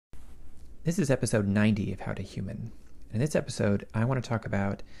This is episode 90 of How to Human. In this episode, I want to talk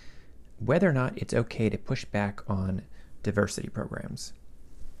about whether or not it's okay to push back on diversity programs.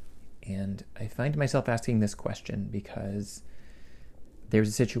 And I find myself asking this question because there was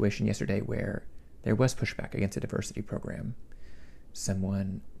a situation yesterday where there was pushback against a diversity program.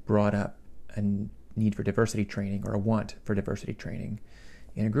 Someone brought up a need for diversity training or a want for diversity training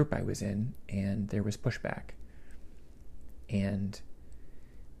in a group I was in, and there was pushback. And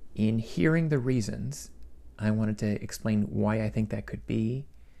in hearing the reasons, I wanted to explain why I think that could be,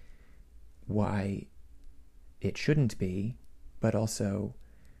 why it shouldn't be, but also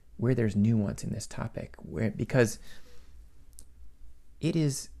where there's nuance in this topic, because it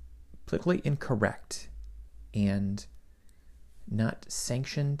is politically incorrect and not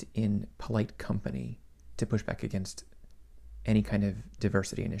sanctioned in polite company to push back against any kind of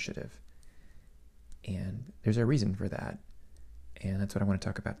diversity initiative. And there's a reason for that. And that's what I want to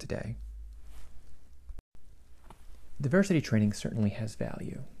talk about today. Diversity training certainly has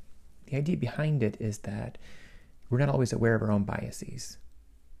value. The idea behind it is that we're not always aware of our own biases.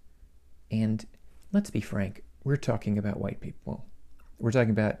 And let's be frank, we're talking about white people. We're talking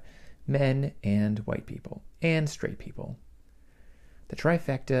about men and white people and straight people. The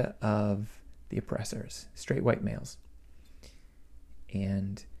trifecta of the oppressors, straight white males.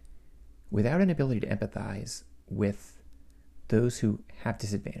 And without an ability to empathize with those who have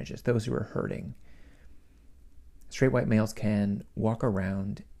disadvantages, those who are hurting, straight white males can walk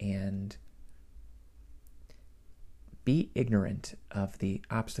around and be ignorant of the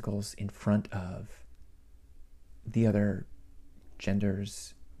obstacles in front of the other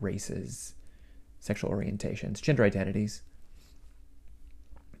genders, races, sexual orientations, gender identities.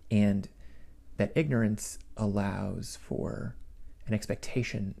 And that ignorance allows for an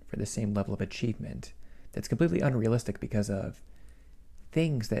expectation for the same level of achievement that's completely unrealistic because of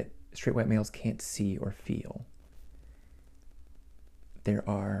things that straight white males can't see or feel.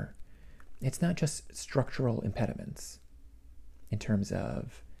 It's not just structural impediments in terms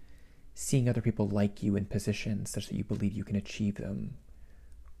of seeing other people like you in positions such that you believe you can achieve them,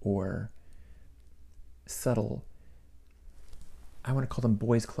 or subtle, I want to call them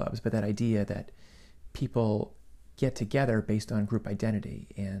boys clubs, but that idea that people get together based on group identity,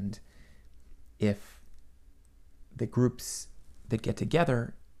 and if the groups that get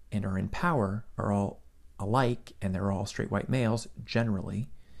together and are in power are all alike and they're all straight white males generally,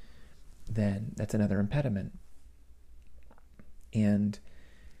 then that's another impediment. And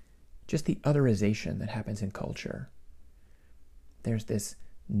just the otherization that happens in culture. There's this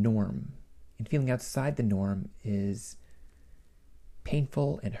norm, and feeling outside the norm is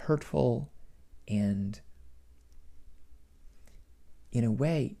painful and hurtful and, in a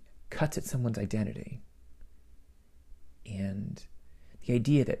way, cuts at someone's identity. And the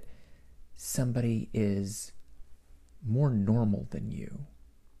idea that somebody is more normal than you.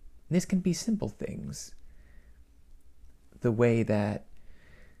 And this can be simple things. The way that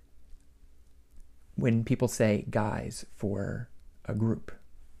when people say guys for a group,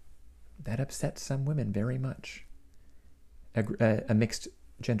 that upsets some women very much. A mixed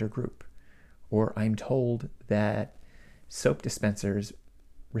gender group. Or I'm told that soap dispensers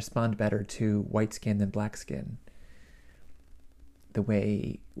respond better to white skin than black skin.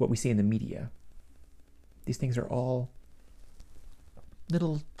 What we see in the media. These things are all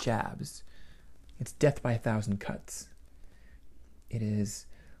little jabs. It's death by 1,000 cuts. It is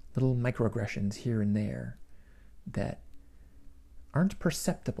little microaggressions here and there that aren't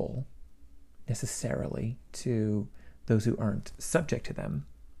perceptible necessarily to those who aren't subject to them,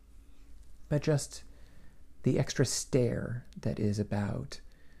 but just the extra stare that is about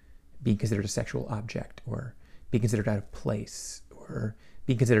being considered a sexual object, or being considered out of place, or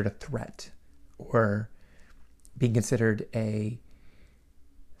being considered a threat, or being considered a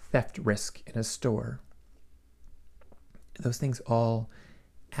theft risk in a store. Those things all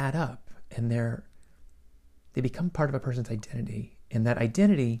add up, and they become part of a person's identity, and that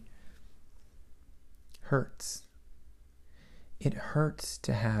identity hurts. It hurts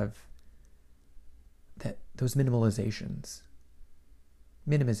to have those minimizations,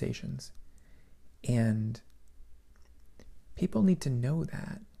 and people need to know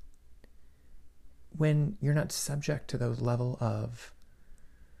that when you're not subject to those level of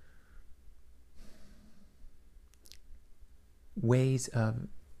ways of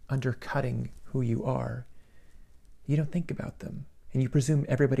undercutting who you are, you don't think about them, and you presume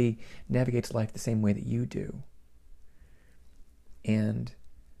everybody navigates life the same way that you do. And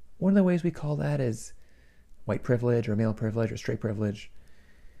one of the ways we call that is white privilege or male privilege or straight privilege.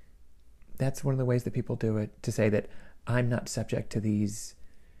 That's one of the ways that people do it, to say that I'm not subject to these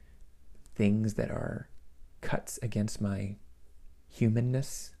things that are cuts against my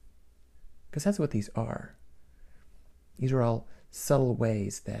humanness, because that's what these are. These are all subtle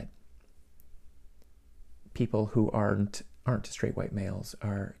ways that people who aren't straight white males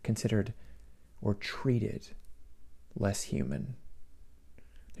are considered or treated less human.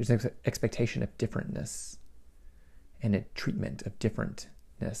 There's an expectation of differentness and a treatment of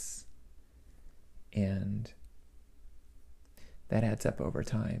differentness. And that adds up over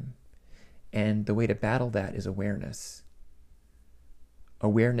time. And the way to battle that is awareness.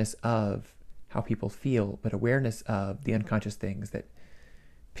 Awareness of how people feel, but awareness of the unconscious things that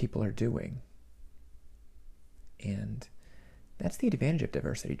people are doing. And that's the advantage of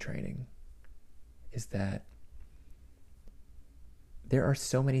diversity training, is that there are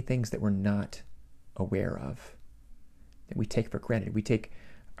so many things that we're not aware of, that we take for granted. We take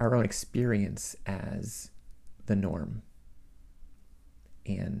our own experience as the norm.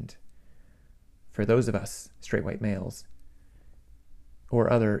 And for those of us, straight white males,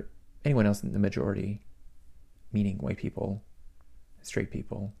 or anyone else in the majority, meaning white people, straight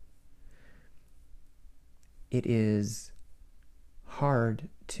people, it is hard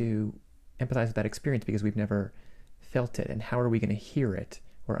to empathize with that experience because we've never felt it. And how are we going to hear it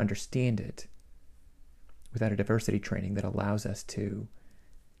or understand it without a diversity training that allows us to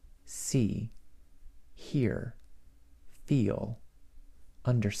see, hear, feel,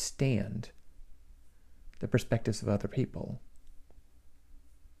 understand the perspectives of other people?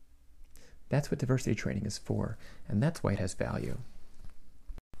 That's what diversity training is for, and that's why it has value.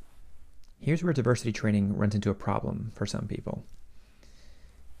 Here's where diversity training runs into a problem for some people.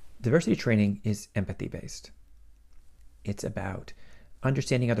 Diversity training is empathy-based. It's about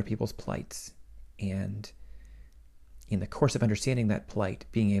understanding other people's plights, and in the course of understanding that plight,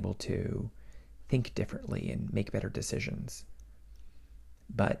 being able to think differently and make better decisions.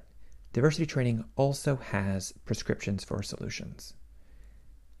 But diversity training also has prescriptions for solutions.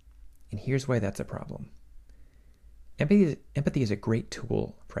 And here's why that's a problem. Empathy is a great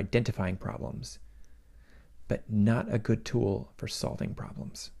tool for identifying problems, but not a good tool for solving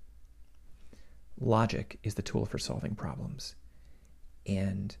problems. Logic is the tool for solving problems.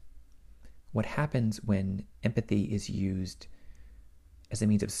 And what happens when empathy is used as a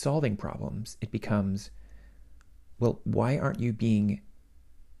means of solving problems, it becomes, well, why aren't you being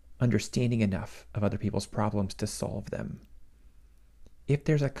understanding enough of other people's problems to solve them? If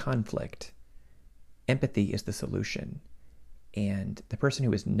there's a conflict, empathy is the solution. And the person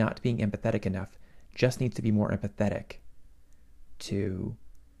who is not being empathetic enough just needs to be more empathetic to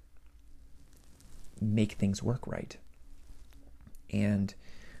make things work right. And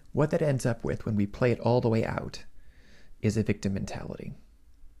what that ends up with when we play it all the way out is a victim mentality.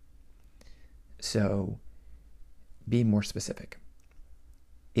 So, be more specific.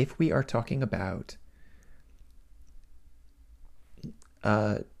 If we are talking about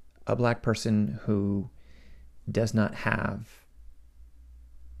a black person who does not have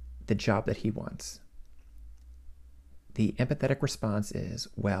the job that he wants, the empathetic response is,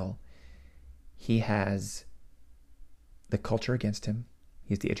 well, he has the culture against him.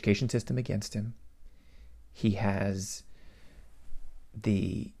 He has the education system against him. He has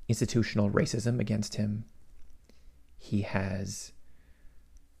the institutional racism against him. He has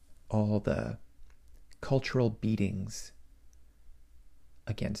all the cultural beatings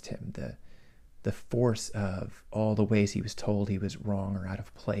against him, the force of all the ways he was told he was wrong or out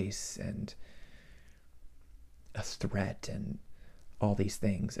of place, and a threat, and all these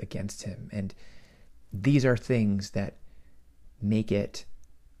things against him. And these are things that make it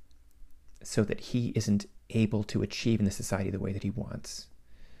so that he isn't able to achieve in the society the way that he wants.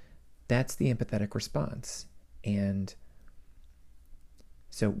 That's the empathetic response. And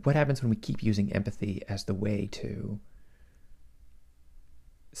so what happens when we keep using empathy as the way to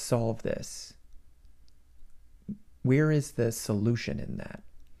solve this? Where is the solution in that?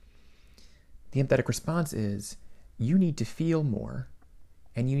 The empathetic response is, you need to feel more,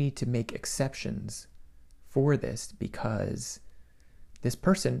 and you need to make exceptions for this because this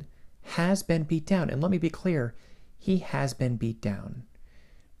person has been beat down. And let me be clear, he has been beat down.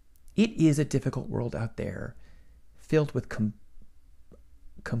 It is a difficult world out there filled with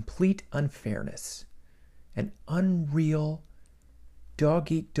complete unfairness, an unreal,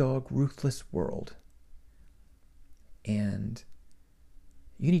 dog-eat-dog, ruthless world. And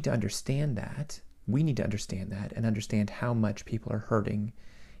you need to understand that. We need to understand that and understand how much people are hurting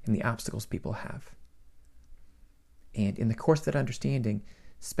and the obstacles people have. And in the course of that understanding,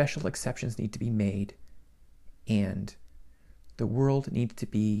 special exceptions need to be made, and the world needs to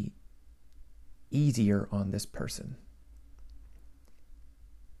be easier on this person.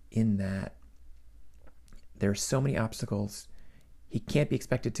 in that there are so many obstacles, he can't be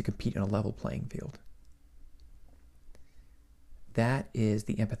expected to compete on a level playing field. That is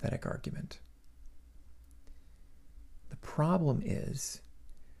the empathetic argument. The problem is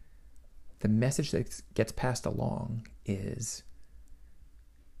the message that gets passed along is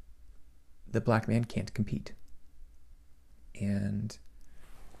the black man can't compete. And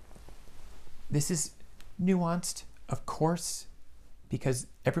this is nuanced, of course, because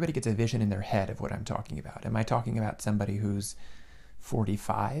everybody gets a vision in their head of what I'm talking about. Am I talking about somebody who's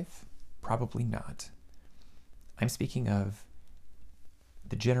 45? Probably not. I'm speaking of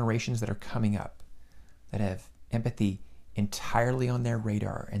the generations that are coming up that have empathy entirely on their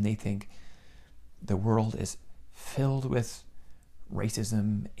radar, and they think the world is filled with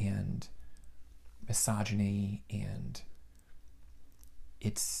racism and misogyny, and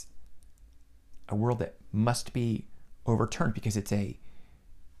it's a world that must be overturned because it's a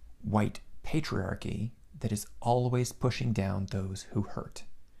white patriarchy that is always pushing down those who hurt.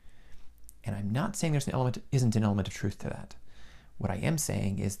 And I'm not saying isn't an element of truth to that. What I am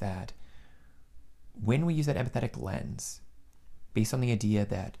saying is that when we use that empathetic lens, based on the idea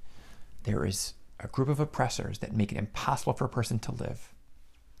that there is a group of oppressors that make it impossible for a person to live,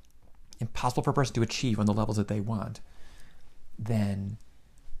 impossible for a person to achieve on the levels that they want, then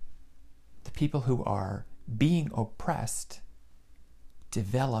the people who are being oppressed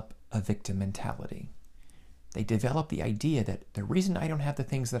develop a victim mentality. They develop the idea that the reason I don't have the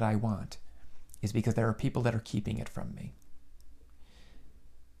things that I want is because there are people that are keeping it from me.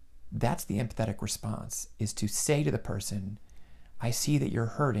 That's the empathetic response, is to say to the person, I see that you're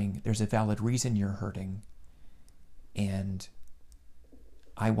hurting. There's a valid reason you're hurting. And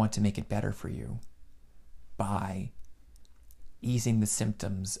I want to make it better for you by easing the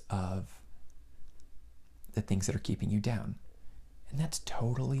symptoms of the things that are keeping you down. And that's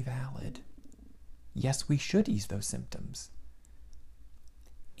totally valid. Yes, we should ease those symptoms.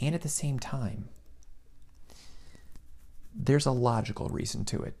 And at the same time, there's a logical reason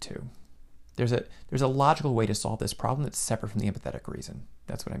to it too. There's a logical way to solve this problem that's separate from the empathetic reason.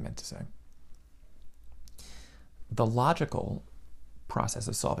 That's what I meant to say. The logical process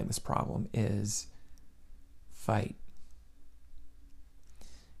of solving this problem is fight.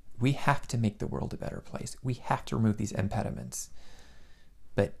 We have to make the world a better place. We have to remove these impediments.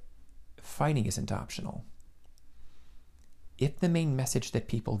 But fighting isn't optional. If the main message that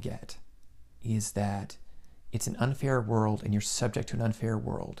people get is that it's an unfair world and you're subject to an unfair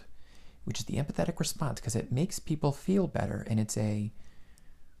world, which is the empathetic response because it makes people feel better, and it's a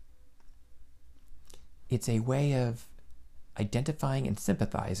way of identifying and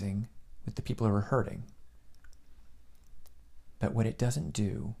sympathizing with the people who are hurting. But what it doesn't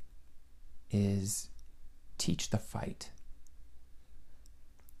do is teach the fight.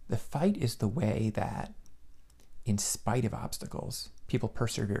 The fight is the way that, in spite of obstacles, people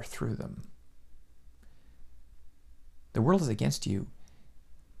persevere through them. The world is against you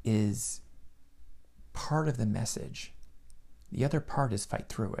is part of the message. The other part is fight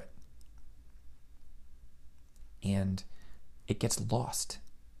through it. And it gets lost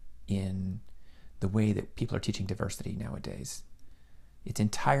in the way that people are teaching diversity nowadays. It's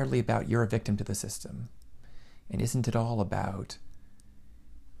entirely about you're a victim to the system. And isn't it all about,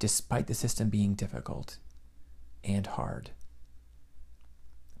 despite the system being difficult and hard,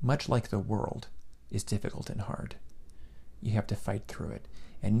 much like the world is difficult and hard, you have to fight through it.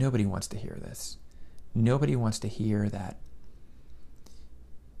 And nobody wants to hear this. Nobody wants to hear that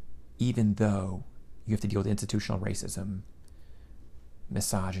even though you have to deal with institutional racism,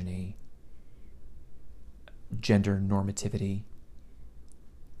 misogyny, gender normativity,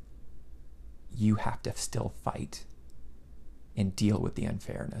 you have to still fight and deal with the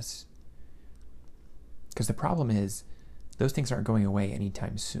unfairness. Because the problem is, those things aren't going away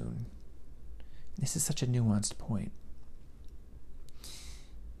anytime soon. This is such a nuanced point.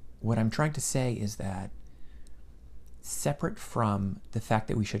 What I'm trying to say is that, separate from the fact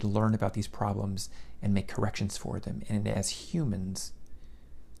that we should learn about these problems and make corrections for them, and as humans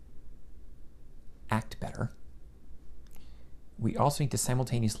act better, we also need to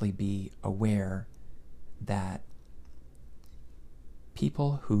simultaneously be aware that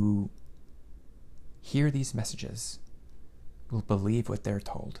people who hear these messages will believe what they're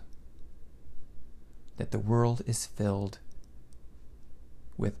told. That the world is filled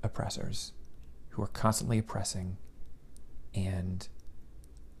with oppressors who are constantly oppressing, and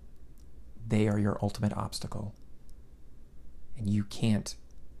they are your ultimate obstacle, and you can't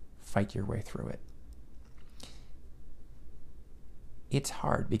fight your way through it. It's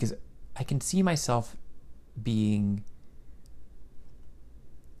hard because I can see myself being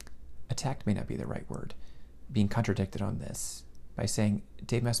attacked may not be the right word, being contradicted on this by saying,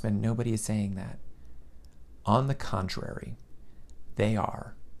 Dave Messman, nobody is saying that. On the contrary, they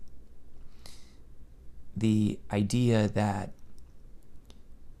are. The idea that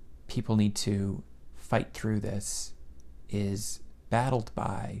people need to fight through this is battled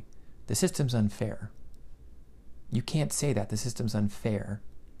by the system's unfair. You can't say that the system's unfair.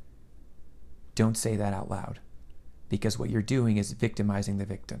 Don't say that out loud, because what you're doing is victimizing the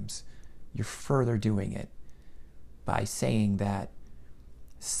victims. You're further doing it by saying that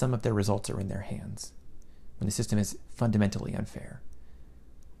some of their results are in their hands when the system is fundamentally unfair.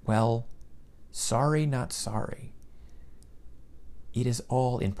 Well, sorry, not sorry. It is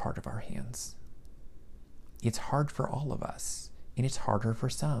all in part of our hands. It's hard for all of us, and it's harder for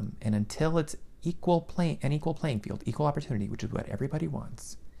some. And until it's an equal playing field, equal opportunity, which is what everybody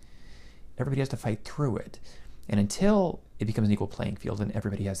wants, everybody has to fight through it. And until it becomes an equal playing field and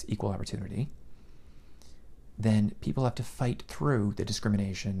everybody has equal opportunity, then people have to fight through the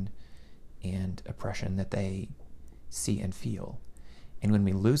discrimination and oppression that they see and feel. And when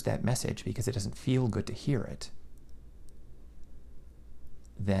we lose that message because it doesn't feel good to hear it,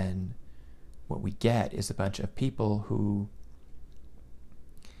 then what we get is a bunch of people who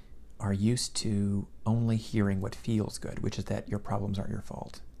are used to only hearing what feels good, which is that your problems aren't your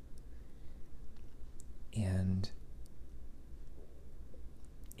fault. And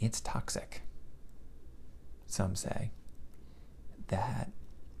it's toxic. Some say that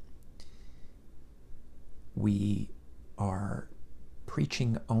we are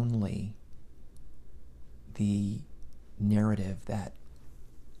preaching only the narrative that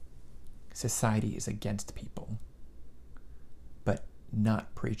society is against people, but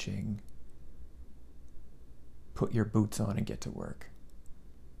not preaching put your boots on and get to work.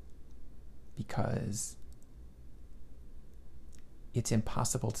 Because it's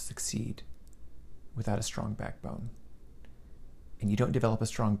impossible to succeed without a strong backbone. And you don't develop a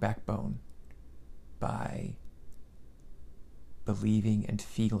strong backbone by believing and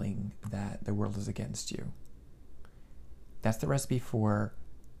feeling that the world is against you. That's the recipe for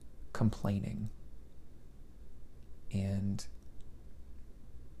complaining and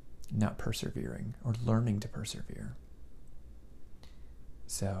not persevering or learning to persevere.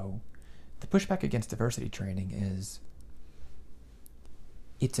 So the pushback against diversity training is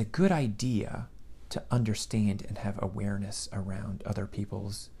it's a good idea to understand and have awareness around other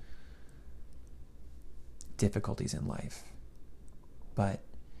people's difficulties in life. But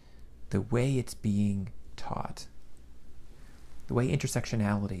the way it's being taught, the way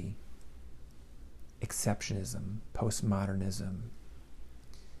intersectionality, exceptionism, postmodernism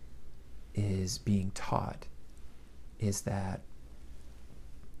is being taught is that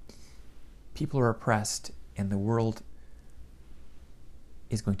people are oppressed and the world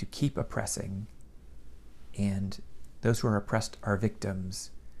is going to keep oppressing, and those who are oppressed are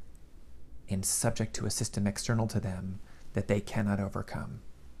victims and subject to a system external to them that they cannot overcome.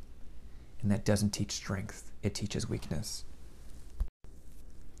 And that doesn't teach strength, it teaches weakness.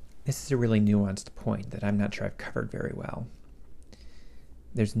 This is a really nuanced point that I'm not sure I've covered very well.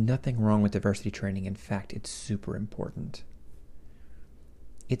 There's nothing wrong with diversity training. In fact, it's super important.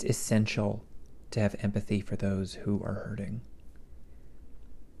 It's essential to have empathy for those who are hurting.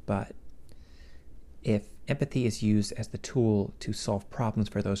 But if empathy is used as the tool to solve problems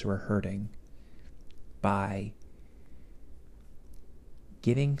for those who are hurting by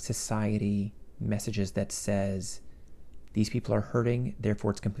giving society messages that says these people are hurting,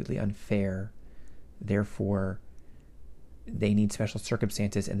 therefore it's completely unfair, therefore they need special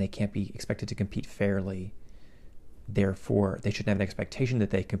circumstances and they can't be expected to compete fairly, therefore they shouldn't have an expectation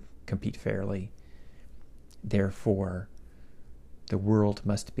that they can compete fairly, therefore the world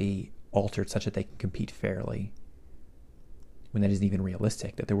must be altered such that they can compete fairly, when that isn't even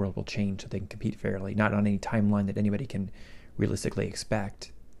realistic, that the world will change so they can compete fairly, not on any timeline that anybody can realistically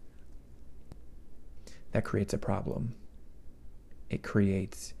expect. That creates a problem. It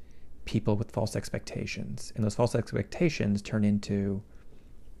creates people with false expectations, and those false expectations turn into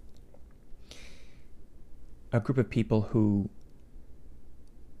a group of people who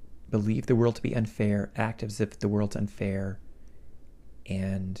believe the world to be unfair, act as if the world's unfair,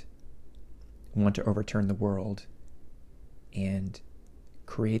 and want to overturn the world, and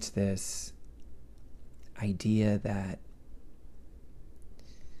creates this idea that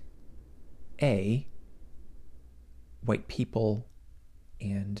white people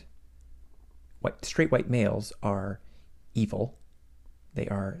and straight white males are evil. They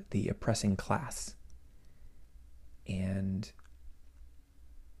are the oppressing class. And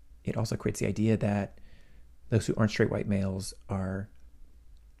it also creates the idea that those who aren't straight white males are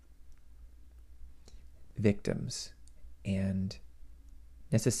victims and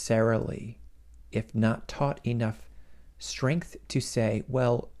necessarily, if not taught enough strength to say,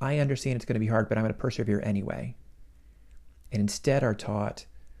 well, I understand it's going to be hard, but I'm going to persevere anyway. And instead are taught,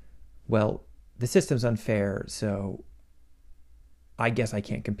 well, the system's unfair, so I guess I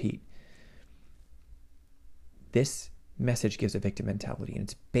can't compete. This message gives a victim mentality, and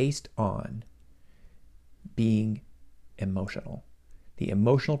it's based on being emotional. The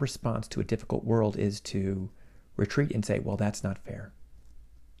emotional response to a difficult world is to retreat and say, well, that's not fair.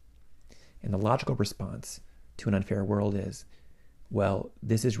 And the logical response to an unfair world is, well,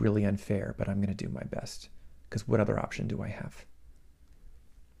 this is really unfair, but I'm going to do my best, because what other option do I have?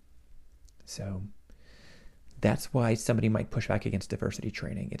 So that's why somebody might push back against diversity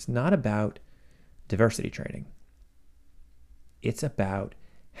training. It's not about diversity training. It's about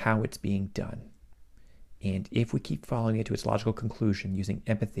how it's being done. And if we keep following it to its logical conclusion, using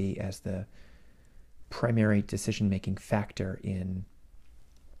empathy as the primary decision-making factor in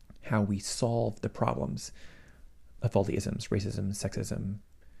how we solve the problems of all the isms, racism, sexism,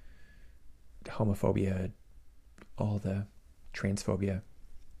 homophobia, all the transphobia.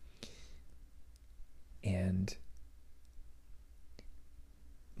 And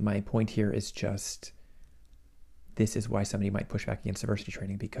my point here is just, this is why somebody might push back against diversity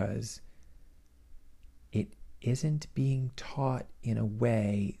training, because it isn't being taught in a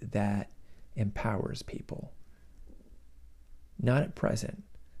way that empowers people. Not at present,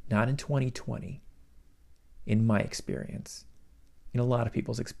 not in 2020, in my experience, in a lot of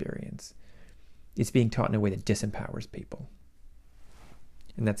people's experience. It's being taught in a way that disempowers people.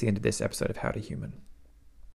 And that's the end of this episode of How to Human.